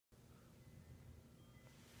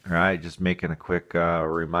Alright, just making a quick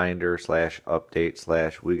reminder slash update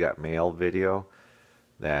slash we got mail video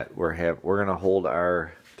that we're gonna hold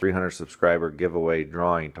our 300 subscriber giveaway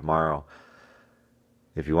drawing tomorrow.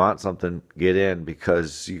 If you want something, get in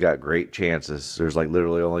because you got great chances. There's like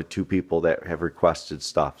literally only 2 people that have requested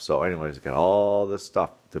stuff. So anyways, got all this stuff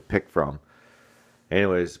to pick from.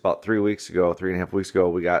 Anyways, about 3.5 weeks ago,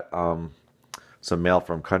 we got some mail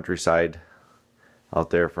from Countryside out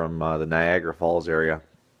there from the Niagara Falls area.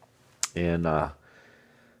 And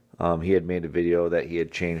he had made a video that he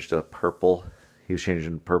had changed to purple. He was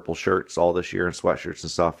changing purple shirts all this year and sweatshirts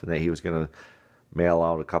and stuff, and that he was going to mail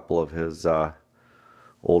out a couple of his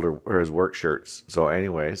his work shirts. So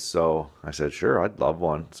anyways, so I said, sure, I'd love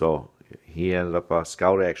one. So he ended up,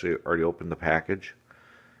 Scout actually already opened the package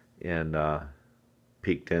and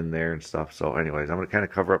peeked in there and stuff. So anyways, I'm going to kind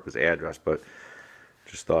of cover up his address, but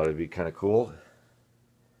just thought it'd be kind of cool.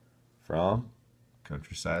 From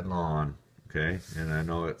Countryside Lawn, okay, and I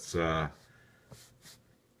know it's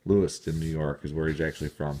Lewiston, New York is where he's actually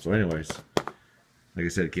from. So anyways, like I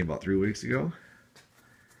said, it came about 3 weeks ago,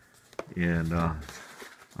 and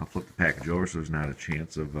I'll flip the package over so there's not a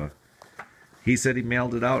chance of he said he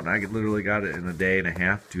mailed it out and I literally got it in a day and a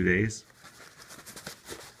half, 2 days.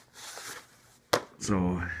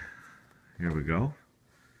 So here we go.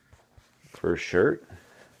 First shirt.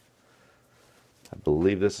 I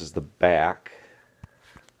believe this is the back.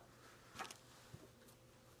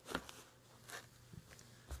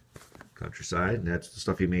 Countryside, and that's the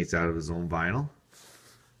stuff he makes out of his own vinyl.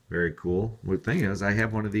 Very cool. The thing is, I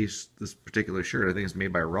have one of these, this particular shirt, I think it's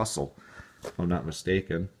made by Russell, if I'm not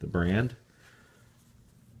mistaken, the brand.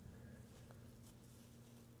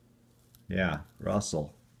 Yeah,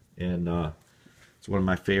 Russell. And it's one of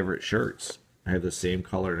my favorite shirts. I have the same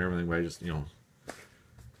color and everything, but I just, you know,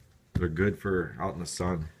 they're good for out in the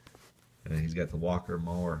sun. And he's got the Walker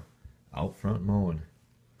mower out front mowing.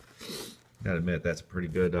 Gotta admit, that's a pretty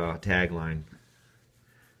good tagline.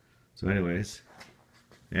 So anyways,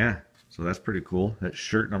 yeah, so that's pretty cool. That's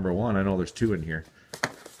shirt number 1. I know there's 2 in here.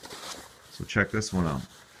 So check this one out.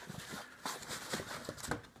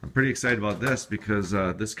 I'm pretty excited about this because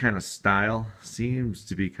this kind of style seems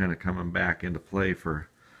to be kind of coming back into play for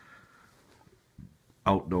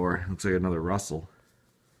outdoor. Looks like another Russell.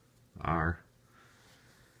 It's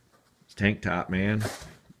tank top, man.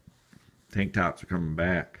 Tank tops are coming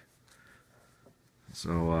back.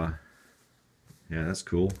 So yeah, that's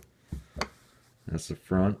cool. That's the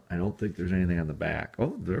front. I don't think there's anything on the back.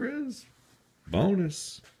 Oh, there is.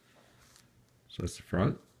 Bonus. So that's the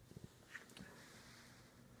front.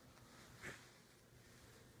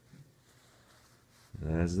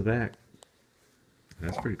 That's the back.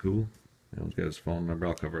 That's pretty cool. That one's got his phone number.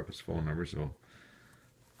 I'll cover up his phone number. So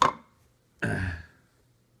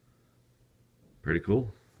pretty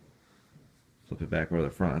cool. Flip it back over the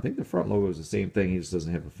front. I think the front logo is the same thing. He just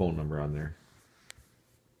doesn't have a phone number on there.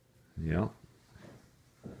 Yeah.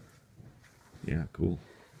 Yeah, cool.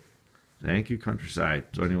 Thank you, Countryside.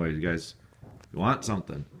 So anyways, you guys, if you want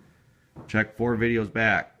something, check 4 videos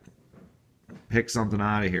back. Pick something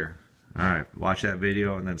out of here. Alright, watch that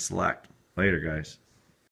video and then select. Later, guys.